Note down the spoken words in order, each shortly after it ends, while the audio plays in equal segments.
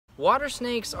Water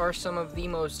snakes are some of the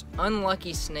most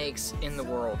unlucky snakes in the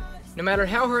world. No matter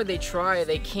how hard they try,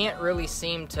 they can't really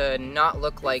seem to not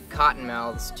look like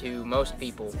cottonmouths to most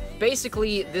people.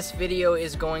 Basically, this video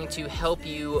is going to help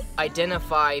you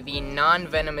identify the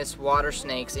non-venomous water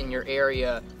snakes in your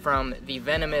area from the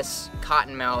venomous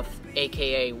cottonmouth,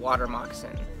 aka water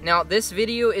moccasin. Now, this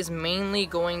video is mainly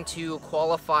going to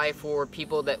qualify for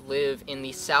people that live in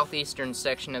the southeastern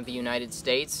section of the United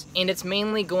States, and it's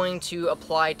mainly going to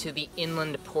apply to the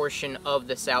inland portion of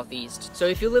the southeast. So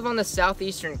if you live on the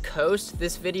southeastern coast,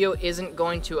 this video isn't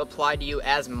going to apply to you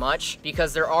as much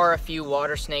because there are a few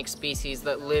water snake species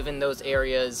that live in those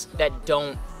areas that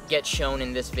don't get shown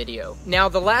in this video. Now,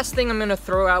 the last thing I'm going to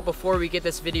throw out before we get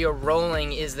this video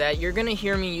rolling is that you're going to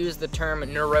hear me use the term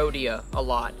Nerodia a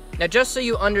lot. Now, just so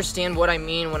you understand what I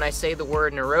mean when I say the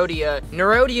word Nerodia,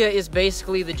 Nerodia is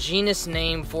basically the genus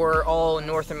name for all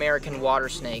North American water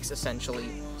snakes, essentially.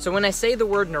 So when I say the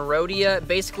word Nerodia,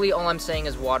 basically all I'm saying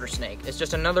is water snake. It's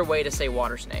just another way to say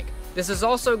water snake. This is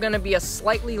also going to be a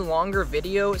slightly longer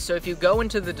video, so if you go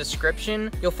into the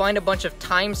description, you'll find a bunch of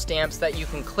timestamps that you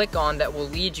can click on that will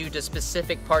lead you to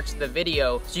specific parts of the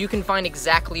video, so you can find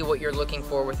exactly what you're looking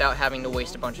for without having to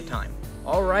waste a bunch of time.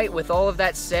 Alright, with all of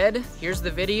that said, here's the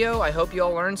video. I hope you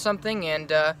all learned something,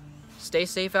 and stay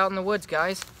safe out in the woods,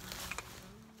 guys.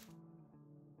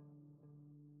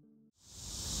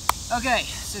 Okay,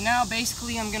 so now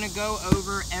basically I'm gonna go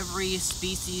over every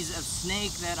species of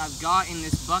snake that I've got in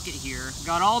this bucket here.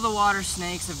 Got all the water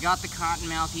snakes, I've got the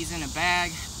cottonmouth, he's in a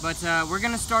bag, but we're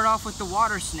gonna start off with the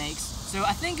water snakes. So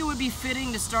I think it would be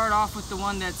fitting to start off with the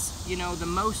one that's, you know, the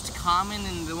most common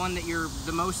and the one that you're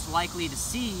the most likely to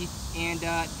see, and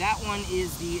that one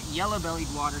is the yellow-bellied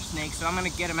water snake, so I'm gonna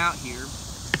get him out here.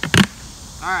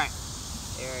 Alright,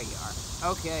 there you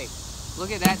are. Okay, look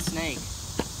at that snake.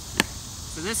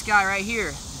 So this guy right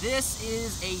here, this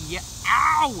is a,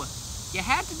 ow! You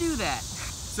had to do that.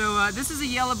 So this is a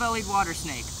yellow-bellied water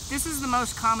snake. This is the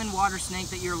most common water snake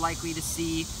that you're likely to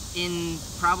see in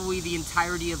probably the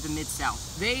entirety of the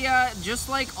Mid-South. They, just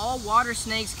like all water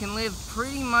snakes, can live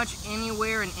pretty much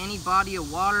anywhere in any body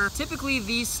of water. Typically,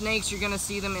 these snakes, you're gonna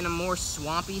see them in a more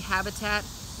swampy habitat.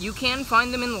 You can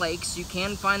find them in lakes, you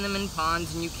can find them in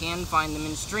ponds, and you can find them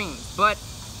in streams. But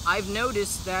I've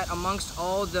noticed that amongst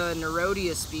all the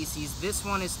Nerodia species, this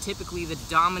one is typically the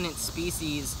dominant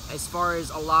species as far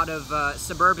as a lot of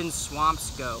suburban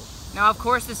swamps go. Now, of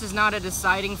course, this is not a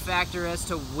deciding factor as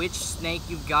to which snake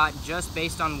you've got just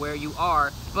based on where you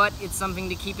are, but it's something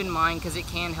to keep in mind because it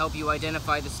can help you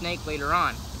identify the snake later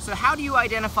on. So how do you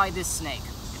identify this snake?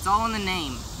 It's all in the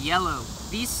name, yellow.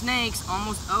 These snakes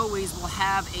almost always will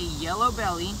have a yellow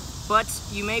belly, but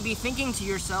you may be thinking to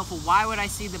yourself, well, why would I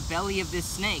see the belly of this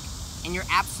snake? And you're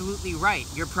absolutely right.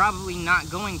 You're probably not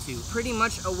going to. Pretty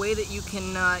much a way that you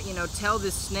can, you know, tell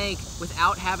this snake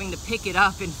without having to pick it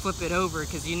up and flip it over,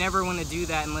 because you never want to do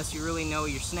that unless you really know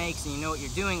your snakes and you know what you're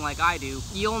doing like I do.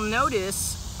 You'll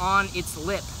notice on its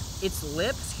lip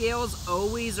scales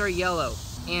always are yellow.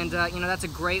 And, you know, that's a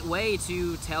great way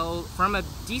to tell from a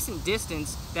decent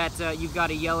distance that you've got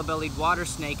a yellow-bellied water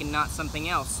snake and not something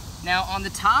else. Now, on the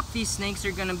top, these snakes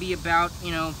are going to be about, you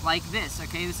know, like this,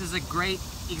 okay? This is a great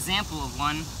example of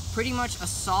one. Pretty much a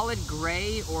solid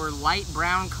gray or light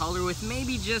brown color with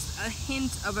maybe just a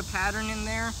hint of a pattern in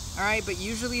there. All right, but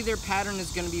usually their pattern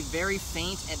is going to be very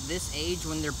faint at this age.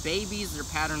 When they're babies, their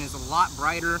pattern is a lot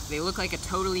brighter. They look like a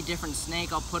totally different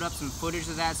snake. I'll put up some footage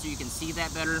of that so you can see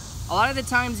that better. A lot of the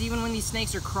times, even when these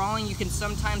snakes are crawling, you can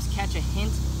sometimes catch a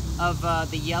hint of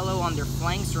the yellow on their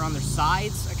flanks or on their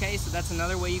sides, okay? So that's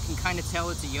another way you can kind of tell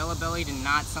it's a yellow-bellied and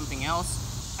not something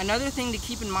else. Another thing to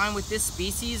keep in mind with this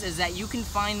species is that you can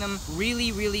find them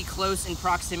really, really close in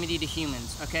proximity to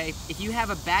humans, okay? If you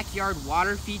have a backyard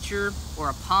water feature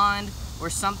or a pond or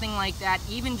something like that,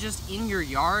 even just in your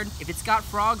yard, if it's got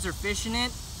frogs or fish in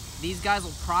it, these guys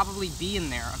will probably be in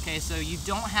there, okay? So you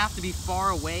don't have to be far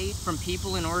away from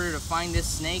people in order to find this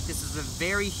snake. This is a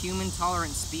very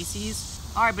human-tolerant species.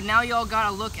 All right, but now y'all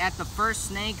gotta look at the first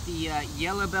snake, the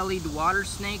yellow-bellied water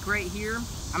snake right here.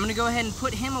 I'm gonna go ahead and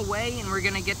put him away, and we're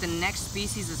gonna get the next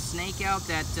species of snake out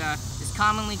that is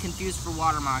commonly confused for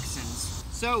water moccasins.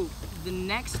 So, the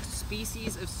next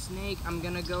species of snake, I'm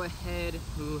gonna go ahead,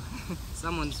 ooh,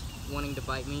 someone's wanting to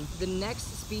bite me. The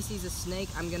next species of snake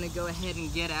I'm gonna go ahead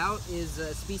and get out is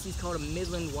a species called a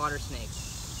midland water snake.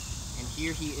 And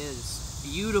here he is.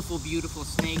 Beautiful, beautiful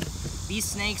snake. These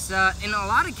snakes, in a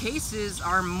lot of cases,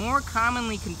 are more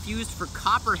commonly confused for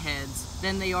copperheads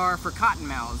than they are for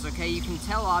cottonmouths, okay? You can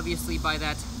tell, obviously, by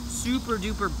that super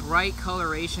duper bright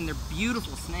coloration. They're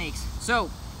beautiful snakes. So,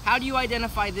 How do you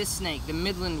identify this snake, the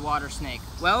Midland water snake?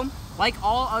 Well, like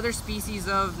all other species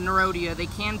of Nerodia, they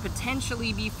can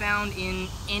potentially be found in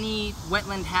any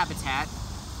wetland habitat.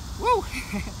 Woo!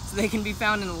 So they can be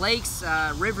found in lakes,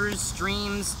 rivers,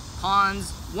 streams,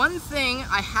 ponds. One thing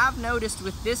I have noticed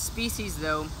with this species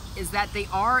though is that they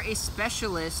are a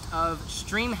specialist of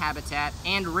stream habitat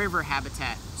and river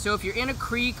habitat. So if you're in a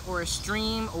creek or a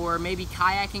stream or maybe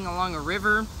kayaking along a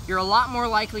river, you're a lot more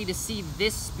likely to see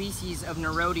this species of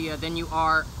Nerodia than you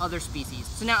are other species.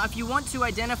 So now if you want to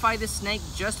identify this snake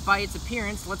just by its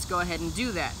appearance, let's go ahead and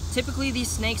do that. Typically these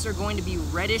snakes are going to be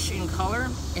reddish in color.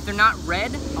 If they're not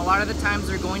red, a lot of the times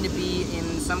they're going to be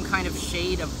in some kind of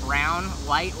shade of brown,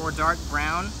 light or dark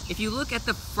brown. If you look at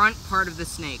the front part of the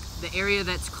snake, the area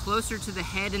that's closer to the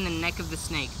head and the neck of the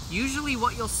snake, usually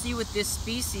what you'll see with this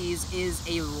species is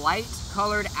a light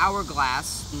colored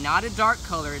hourglass, not a dark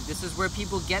colored. This is where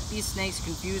people get these snakes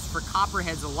confused for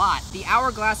copperheads a lot. The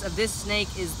hourglass of this snake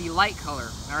is the light color,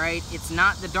 all right? It's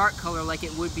not the dark color like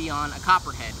it would be on a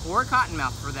copperhead or a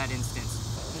cottonmouth for that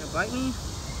instance. Gonna bite me?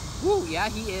 Woo, yeah,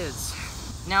 he is.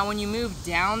 Now when you move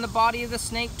down the body of the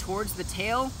snake towards the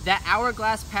tail, that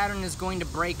hourglass pattern is going to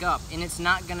break up and it's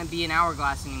not going to be an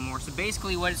hourglass anymore. So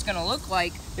basically what it's going to look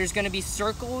like, there's going to be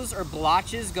circles or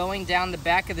blotches going down the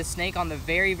back of the snake on the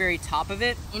very, very top of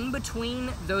it. In between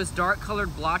those dark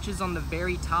colored blotches on the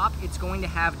very top, it's going to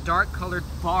have dark colored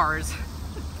bars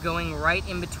going right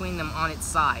in between them on its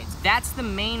sides. That's the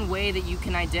main way that you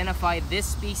can identify this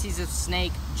species of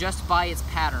snake just by its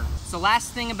pattern. So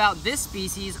last thing about this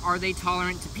species, are they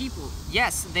tolerant to people?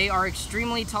 Yes, they are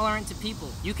extremely tolerant to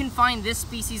people. You can find this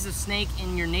species of snake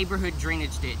in your neighborhood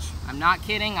drainage ditch. I'm not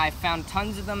kidding, I've found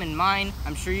tons of them in mine.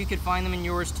 I'm sure you could find them in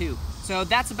yours too. So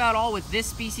that's about all with this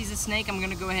species of snake. I'm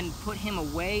gonna go ahead and put him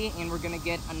away and we're gonna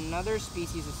get another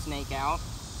species of snake out.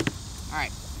 All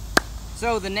right.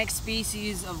 So the next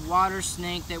species of water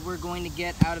snake that we're going to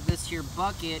get out of this here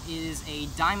bucket is a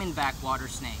diamondback water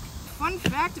snake. Fun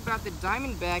fact about the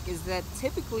diamondback is that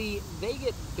typically they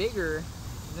get bigger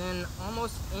than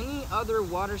almost any other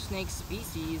water snake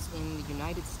species in the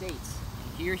United States.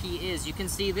 And here he is. You can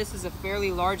see this is a fairly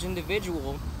large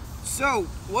individual. So,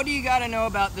 what do you gotta know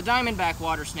about the diamondback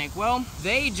water snake? Well,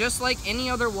 they, just like any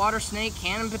other water snake,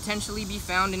 can potentially be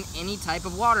found in any type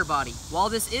of water body. While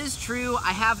this is true,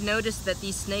 I have noticed that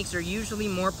these snakes are usually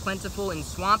more plentiful in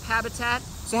swamp habitat.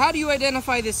 So how do you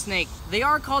identify this snake? They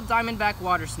are called diamondback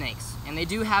water snakes, and they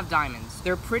do have diamonds.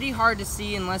 They're pretty hard to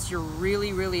see unless you're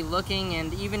really, really looking,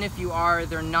 and even if you are,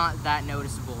 they're not that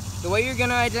noticeable. The way you're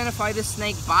gonna identify this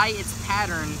snake by its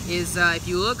pattern is if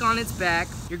you look on its back,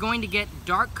 you're going to get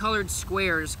dark colored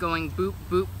squares going boop,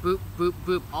 boop, boop, boop,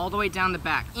 boop, all the way down the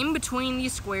back. In between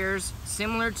these squares,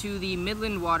 similar to the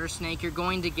Midland water snake, you're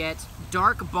going to get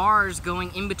dark bars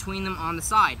going in between them on the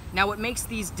side. Now what makes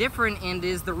these different, and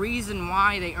is the reason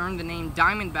why they earned the name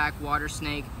diamondback water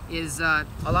snake, is a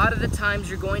lot of the times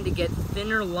you're going to get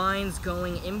thinner lines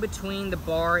going in between the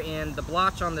bar and the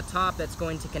blotch on the top that's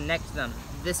going to connect them.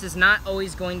 This is not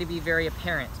always going to be very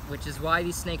apparent, which is why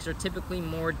these snakes are typically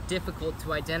more difficult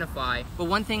to identify. But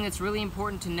one thing that's really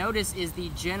important to notice is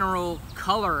the general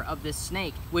color of this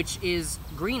snake, which is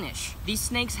greenish. These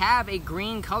snakes have a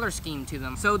green color scheme to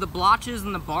them. So the blotches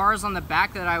and the bars on the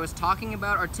back that I was talking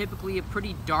about are typically a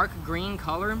pretty dark green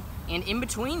color. And in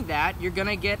between that, you're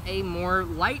gonna get a more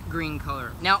light green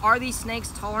color. Now, are these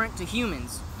snakes tolerant to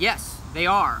humans? Yes, they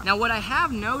are. Now, what I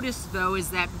have noticed though is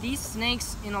that these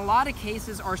snakes, in a lot of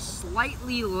cases, are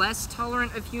slightly less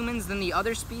tolerant of humans than the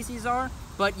other species are,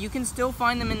 but you can still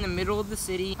find them in the middle of the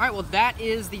city. All right, well, that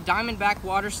is the diamondback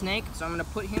water snake, so I'm gonna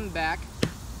put him back.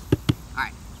 All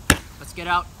right, let's get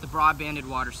out the broad-banded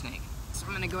water snake. So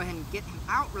I'm gonna go ahead and get him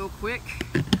out real quick.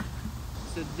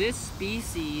 So this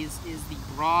species is the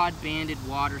broad-banded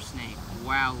water snake.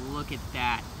 Wow, look at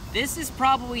that. This is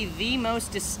probably the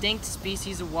most distinct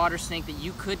species of water snake that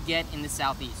you could get in the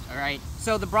southeast, all right?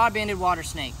 So the broad-banded water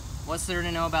snake, what's there to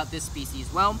know about this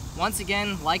species? Well, once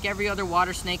again, like every other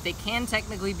water snake, they can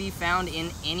technically be found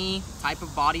in any type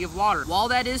of body of water. While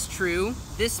that is true,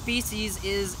 this species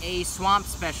is a swamp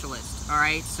specialist, all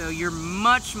right? So you're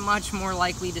much, much more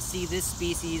likely to see this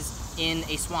species in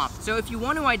a swamp. So if you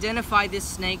want to identify this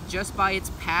snake just by its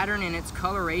pattern and its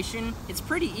coloration, it's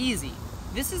pretty easy.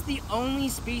 This is the only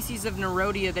species of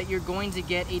Nerodia that you're going to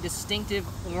get a distinctive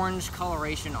orange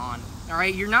coloration on. All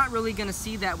right, you're not really going to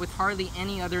see that with hardly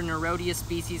any other Nerodia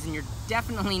species, and you're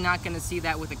definitely not going to see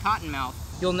that with a cottonmouth.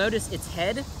 You'll notice its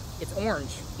head, it's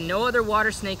orange. No other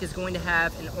water snake is going to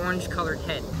have an orange colored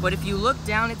head. But if you look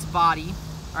down its body,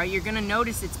 all right, you're gonna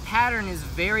notice its pattern is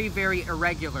very, very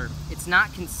irregular. It's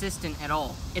not consistent at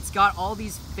all. It's got all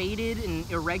these faded and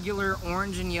irregular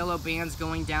orange and yellow bands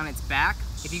going down its back.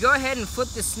 If you go ahead and flip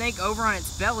the snake over on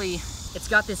its belly, it's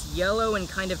got this yellow and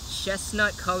kind of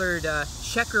chestnut colored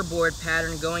checkerboard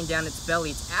pattern going down its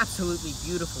belly. It's absolutely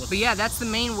beautiful. But yeah, that's the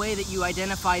main way that you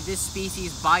identify this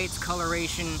species, by its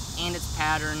coloration and its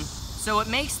pattern. So what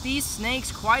makes these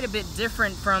snakes quite a bit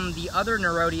different from the other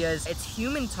Nerodias, its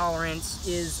human tolerance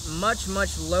is much,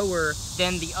 much lower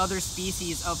than the other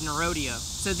species of Nerodia.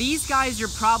 So these guys you're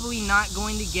probably not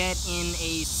going to get in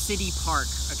a city park,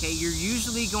 okay? You're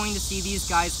usually going to see these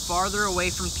guys farther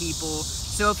away from people.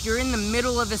 So if you're in the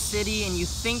middle of a city and you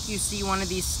think you see one of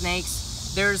these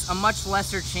snakes, there's a much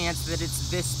lesser chance that it's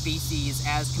this species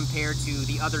as compared to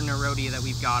the other Nerodia that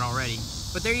we've got already.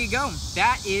 But there you go.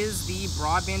 That is the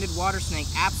broad-banded water snake.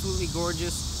 Absolutely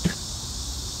gorgeous.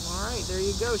 All right, there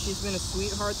you go. She's been a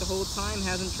sweetheart the whole time,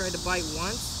 hasn't tried to bite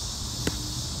once.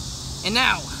 And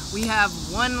now we have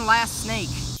one last snake.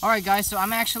 All right, guys, so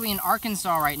I'm actually in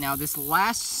Arkansas right now. This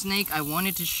last snake I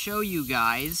wanted to show you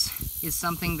guys is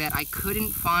something that I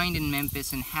couldn't find in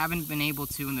Memphis and haven't been able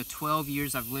to in the 12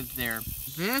 years I've lived there.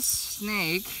 This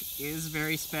snake is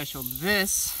very special.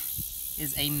 This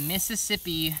is a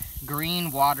Mississippi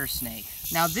green water snake.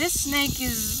 Now this snake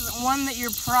is one that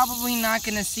you're probably not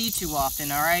gonna see too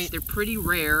often, all right? They're pretty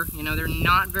rare, you know, they're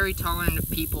not very tolerant of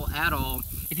people at all.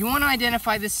 If you want to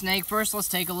identify this snake, first let's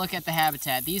take a look at the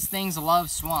habitat. These things love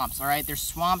swamps, all right? They're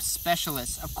swamp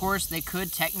specialists. Of course, they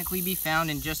could technically be found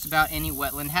in just about any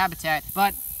wetland habitat,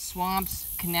 but swamps,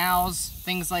 canals,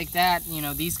 things like that, you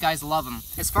know, these guys love them.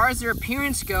 As far as their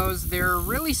appearance goes, they're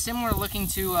really similar looking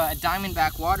to a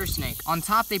diamondback water snake. On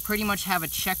top, they pretty much have a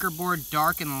checkerboard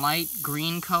dark and light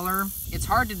green color. It's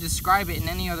hard to describe it in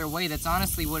any other way. That's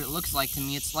honestly what it looks like to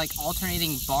me. It's like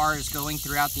alternating bars going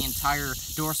throughout the entire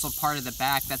dorsal part of the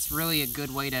back. That's really a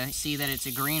good way to see that it's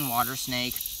a green water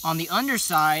snake. On the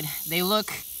underside, they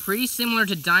look pretty similar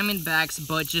to diamondbacks,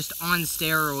 but just on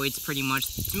steroids pretty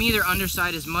much. To me, their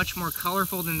underside is much more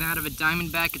colorful than that of a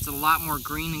diamondback. It's a lot more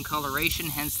green in coloration,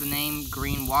 hence the name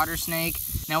green water snake.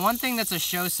 Now, one thing that's a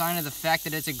show sign of the fact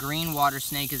that it's a green water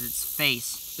snake is its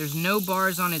face. There's no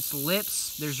bars on its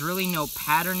lips. There's really no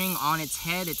patterning on its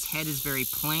head. Its head is very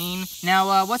plain.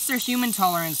 Now, what's their human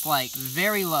tolerance like?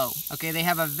 Very low. Okay, they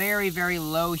have a very, very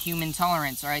low human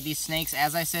tolerance. All right, these snakes,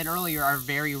 as I said earlier, are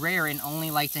very rare and only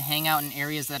like to hang out in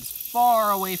areas that's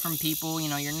far away from people. You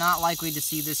know, you're not likely to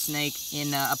see this snake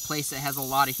in a place that has a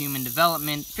lot of human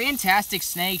development. Fantastic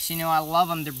snakes, you know, I love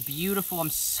them. They're beautiful. I'm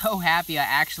so happy I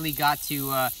actually got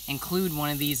to include one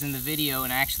of these in the video,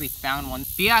 and I actually found one.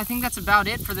 But yeah, I think that's about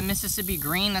it for the Mississippi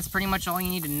green. That's pretty much all you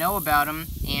need to know about them.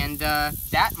 And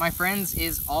that, my friends,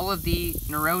 is all of the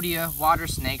Nerodia water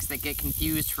snakes that get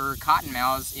confused for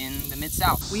cottonmouths in the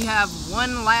Mid-South. We have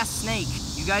one last snake.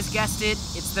 You guys guessed it.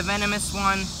 It's the venomous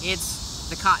one. It's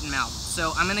the cottonmouth.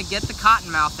 So I'm gonna get the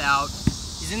cottonmouth out.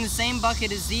 He's in the same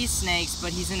bucket as these snakes,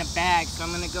 but he's in a bag. So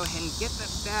I'm gonna go ahead and get that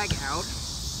bag out.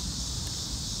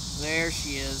 There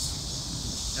she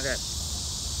is. Okay.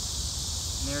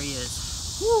 And there he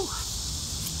is. Woo!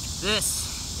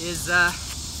 This is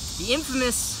the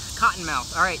infamous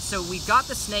cottonmouth. All right, so we've got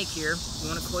the snake here. You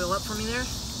wanna coil up for me there?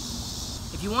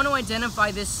 If you want to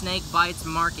identify this snake by its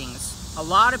markings, a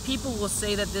lot of people will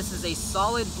say that this is a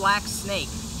solid black snake.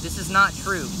 This is not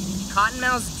true.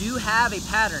 Cottonmouths do have a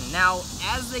pattern. Now,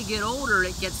 as they get older,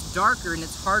 it gets darker and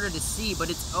it's harder to see,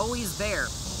 but it's always there.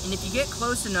 And if you get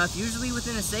close enough, usually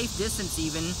within a safe distance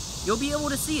even, you'll be able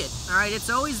to see it. All right,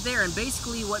 it's always there. And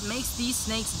basically what makes these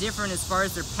snakes different as far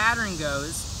as their pattern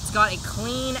goes, it's got a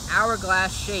clean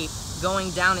hourglass shape going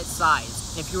down its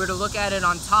sides. If you were to look at it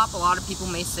on top, a lot of people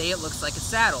may say it looks like a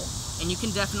saddle. And you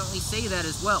can definitely say that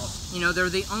as well. You know, they're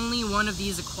the only one of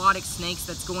these aquatic snakes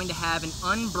that's going to have an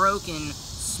unbroken,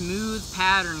 smooth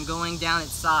pattern going down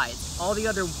its sides. All the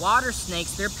other water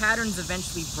snakes, their patterns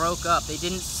eventually broke up. They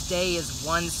didn't stay as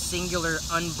one singular,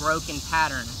 unbroken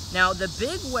pattern. Now, the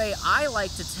big way I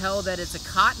like to tell that it's a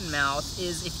cottonmouth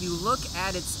is if you look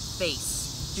at its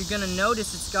face. You're gonna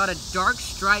notice it's got a dark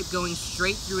stripe going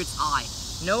straight through its eye.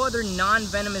 No other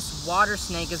non-venomous water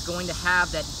snake is going to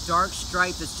have that dark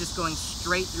stripe that's just going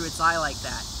straight through its eye like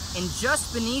that. And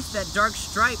just beneath that dark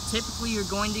stripe, typically you're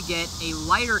going to get a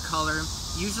lighter color.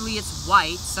 Usually it's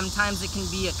white. Sometimes it can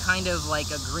be a kind of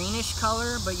like a greenish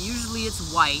color, but usually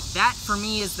it's white. That for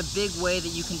me is the big way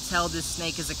that you can tell this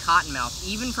snake is a cottonmouth.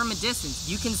 Even from a distance,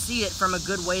 you can see it from a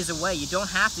good ways away. You don't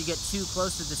have to get too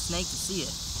close to the snake to see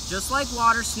it. Just like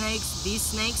water snakes, these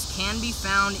snakes can be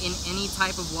found in any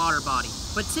type of water body.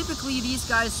 But typically, these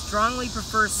guys strongly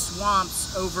prefer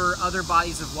swamps over other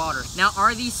bodies of water. Now,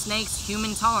 are these snakes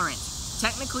human tolerant?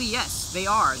 Technically, yes, they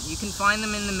are. You can find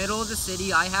them in the middle of the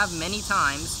city. I have many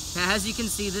times. Now, as you can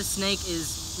see, this snake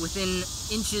is within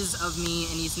inches of me,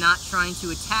 and he's not trying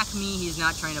to attack me. He's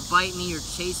not trying to bite me or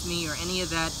chase me or any of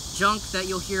that junk that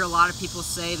you'll hear a lot of people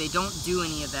say. They don't do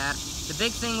any of that. The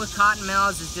big thing with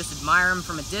cottonmouths is just admire them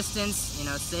from a distance, you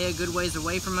know, stay a good ways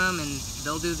away from them, and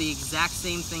they'll do the exact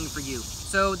same thing for you.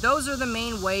 So those are the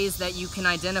main ways that you can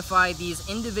identify these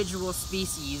individual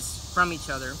species from each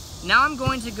other. Now I'm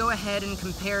going to go ahead and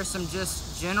compare some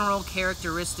just general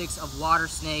characteristics of water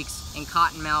snakes and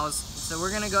cottonmouths. So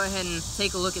we're gonna go ahead and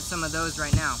take a look at some of those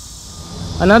right now.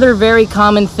 Another very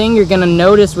common thing you're gonna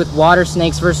notice with water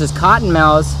snakes versus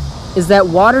cottonmouths is that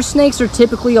water snakes are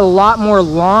typically a lot more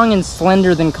long and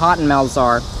slender than cottonmouths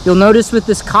are. You'll notice with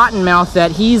this cottonmouth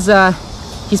that he's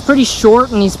pretty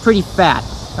short and he's pretty fat.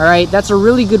 All right, that's a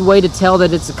really good way to tell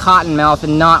that it's a cottonmouth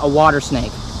and not a water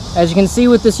snake. As you can see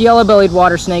with this yellow-bellied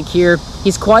water snake here,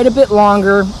 he's quite a bit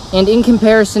longer, and in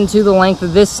comparison to the length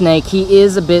of this snake, he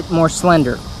is a bit more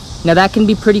slender. Now that can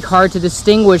be pretty hard to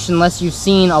distinguish unless you've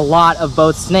seen a lot of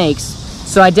both snakes,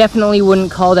 so I definitely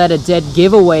wouldn't call that a dead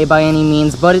giveaway by any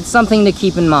means, but it's something to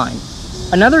keep in mind.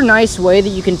 Another nice way that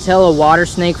you can tell a water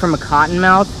snake from a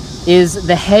cottonmouth is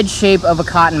the head shape of a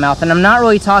cottonmouth, and I'm not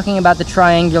really talking about the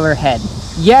triangular head.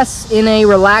 Yes, in a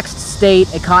relaxed state,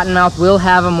 a cottonmouth will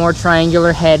have a more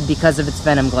triangular head because of its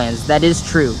venom glands. That is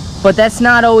true. But that's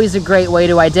not always a great way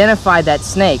to identify that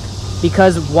snake,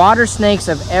 because water snakes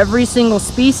of every single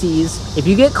species, if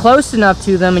you get close enough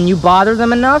to them and you bother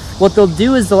them enough, what they'll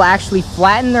do is they'll actually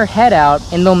flatten their head out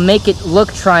and they'll make it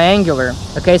look triangular.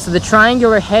 Okay, so the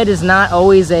triangular head is not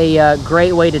always a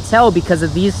great way to tell because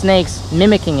of these snakes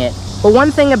mimicking it. But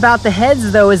one thing about the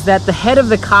heads though is that the head of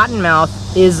the cottonmouth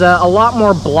is a lot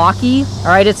more blocky. All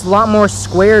right, it's a lot more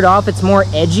squared off, it's more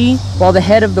edgy, while the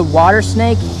head of the water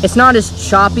snake, it's not as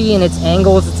choppy in its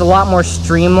angles, it's a lot more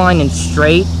streamlined and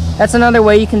straight. That's another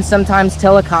way you can sometimes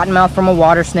tell a cottonmouth from a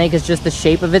water snake, is just the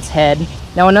shape of its head.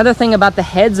 Now another thing about the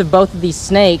heads of both of these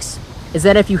snakes is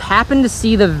that if you happen to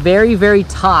see the very, very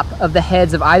top of the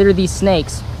heads of either of these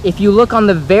snakes, if you look on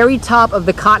the very top of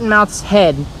the cottonmouth's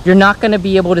head, you're not going to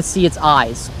be able to see its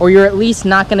eyes, or you're at least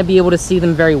not going to be able to see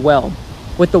them very well.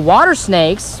 With the water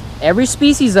snakes, every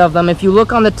species of them, if you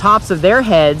look on the tops of their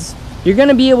heads, you're going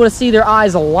to be able to see their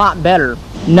eyes a lot better.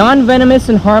 Non-venomous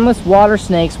and harmless water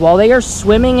snakes, while they are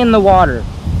swimming in the water,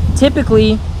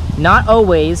 typically, not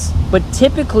always, but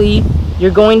typically,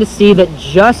 you're going to see that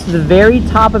just the very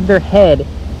top of their head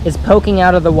is poking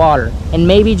out of the water, and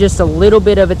maybe just a little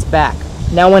bit of its back.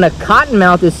 Now when a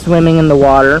cottonmouth is swimming in the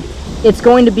water, it's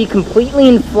going to be completely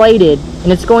inflated,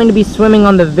 and it's going to be swimming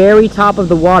on the very top of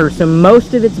the water, so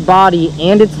most of its body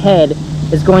and its head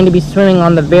is going to be swimming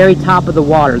on the very top of the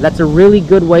water. That's a really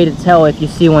good way to tell if you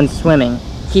see one swimming.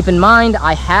 Keep in mind,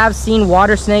 I have seen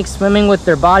water snakes swimming with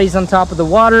their bodies on top of the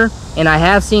water, and I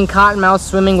have seen cottonmouths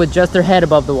swimming with just their head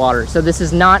above the water. So this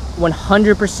is not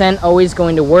 100% always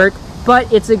going to work,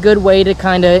 but it's a good way to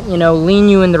kind of, lean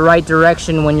you in the right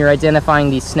direction when you're identifying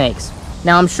these snakes.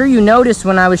 Now, I'm sure you noticed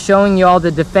when I was showing you all the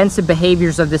defensive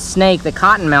behaviors of this snake, the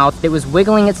cottonmouth, it was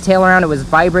wiggling its tail around, it was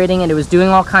vibrating, and it was doing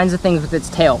all kinds of things with its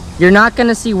tail. You're not going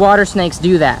to see water snakes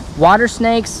do that. Water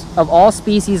snakes of all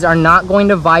species are not going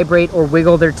to vibrate or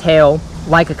wiggle their tail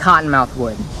like a cottonmouth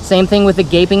would. Same thing with the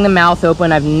gaping the mouth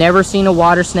open. I've never seen a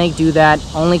water snake do that.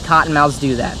 Only cottonmouths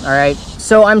do that, all right?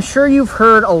 So I'm sure you've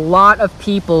heard a lot of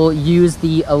people use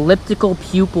the elliptical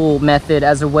pupil method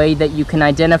as a way that you can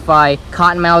identify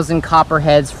cottonmouths and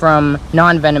copperheads from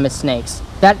non-venomous snakes.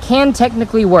 That can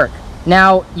technically work.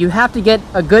 Now, you have to get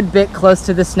a good bit close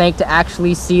to the snake to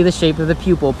actually see the shape of the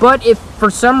pupil. But if for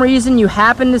some reason you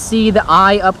happen to see the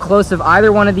eye up close of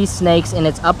either one of these snakes and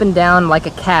it's up and down like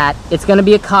a cat, it's going to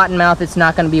be a cottonmouth, it's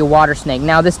not going to be a water snake.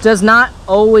 Now, this does not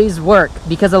always work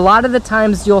because a lot of the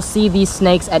times you'll see these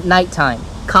snakes at nighttime.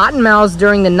 Cottonmouths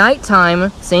during the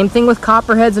nighttime, same thing with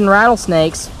copperheads and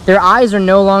rattlesnakes, their eyes are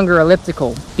no longer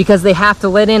elliptical because they have to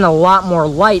let in a lot more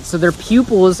light, so their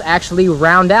pupils actually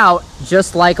round out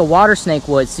just like a water snake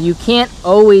would. So you can't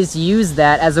always use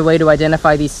that as a way to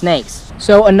identify these snakes.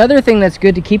 So another thing that's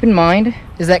good to keep in mind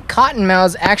is that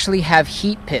cottonmouths actually have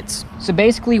heat pits. So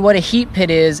basically what a heat pit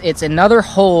is, it's another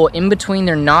hole in between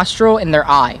their nostril and their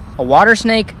eye. A water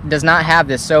snake does not have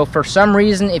this, so for some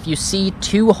reason if you see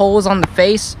two holes on the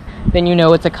face, then you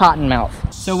know it's a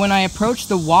cottonmouth. So when I approach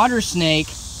the water snake,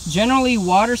 generally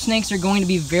water snakes are going to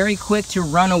be very quick to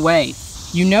run away.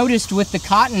 You noticed with the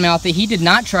cottonmouth that he did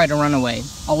not try to run away.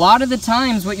 A lot of the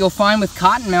times what you'll find with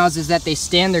cottonmouths is that they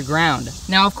stand their ground.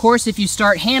 Now, of course, if you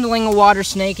start handling a water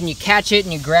snake and you catch it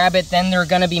and you grab it, then they're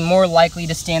gonna be more likely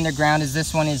to stand their ground as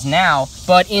this one is now.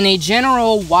 But in a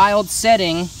general wild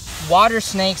setting, water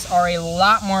snakes are a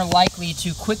lot more likely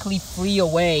to quickly flee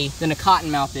away than a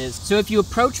cottonmouth is. So if you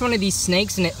approach one of these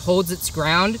snakes and it holds its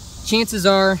ground, chances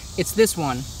are it's this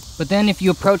one. But then if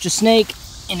you approach a snake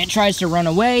and it tries to run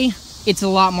away, it's a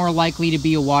lot more likely to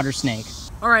be a water snake.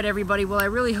 All right, everybody, well, I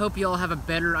really hope you all have a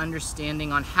better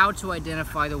understanding on how to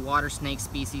identify the water snake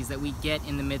species that we get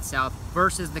in the Mid-South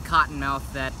versus the cottonmouth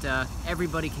that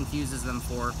everybody confuses them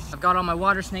for. I've got all my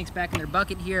water snakes back in their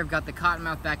bucket here. I've got the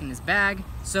cottonmouth back in his bag.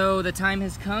 So the time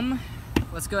has come.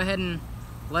 Let's go ahead and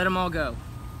let them all go.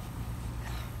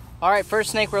 All right,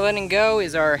 first snake we're letting go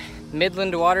is our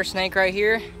Midland water snake right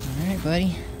here. All right,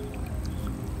 buddy.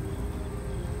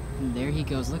 And there he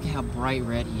goes. Look at how bright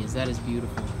red he is. That is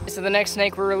beautiful. So the next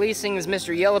snake we're releasing is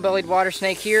Mr. Yellow-bellied water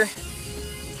snake here.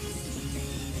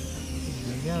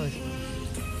 There he goes.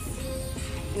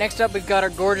 Next up, we've got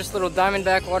our gorgeous little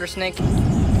diamondback water snake.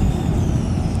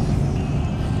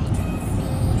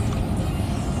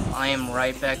 I am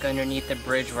right back underneath the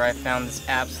bridge where I found this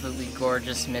absolutely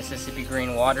gorgeous Mississippi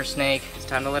green water snake. It's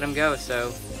time to let him go,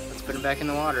 so let's put him back in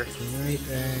the water. Right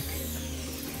back.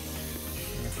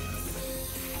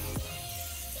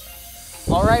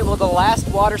 All right, well, the last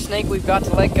water snake we've got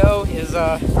to let go is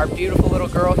our beautiful little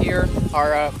girl here,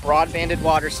 our broad-banded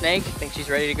water snake. I think she's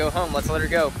ready to go home. Let's let her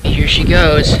go. Here she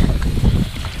goes.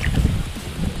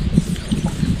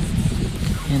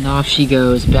 And off she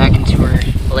goes, back into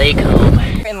her lake home.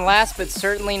 And last but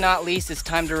certainly not least, it's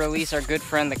time to release our good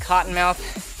friend, the cottonmouth.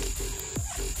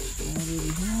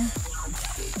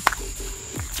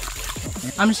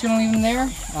 I'm just gonna leave him there.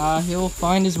 He'll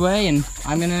find his way, and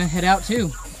I'm gonna head out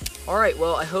too. Alright,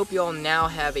 well, I hope you all now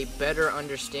have a better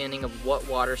understanding of what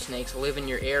water snakes live in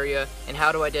your area and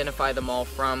how to identify them all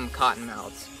from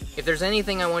cottonmouths. If there's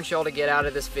anything I want you all to get out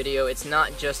of this video, it's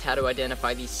not just how to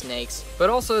identify these snakes, but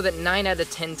also that 9 out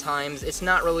of 10 times, it's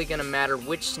not really going to matter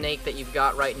which snake that you've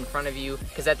got right in front of you,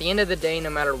 because at the end of the day, no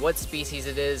matter what species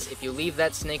it is, if you leave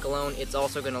that snake alone, it's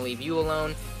also going to leave you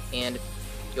alone, and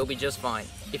you'll be just fine.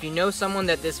 If you know someone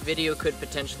that this video could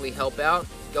potentially help out,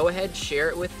 go ahead, share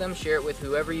it with them, share it with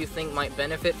whoever you think might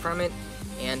benefit from it,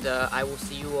 and I will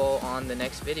see you all on the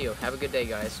next video. Have a good day,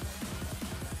 guys.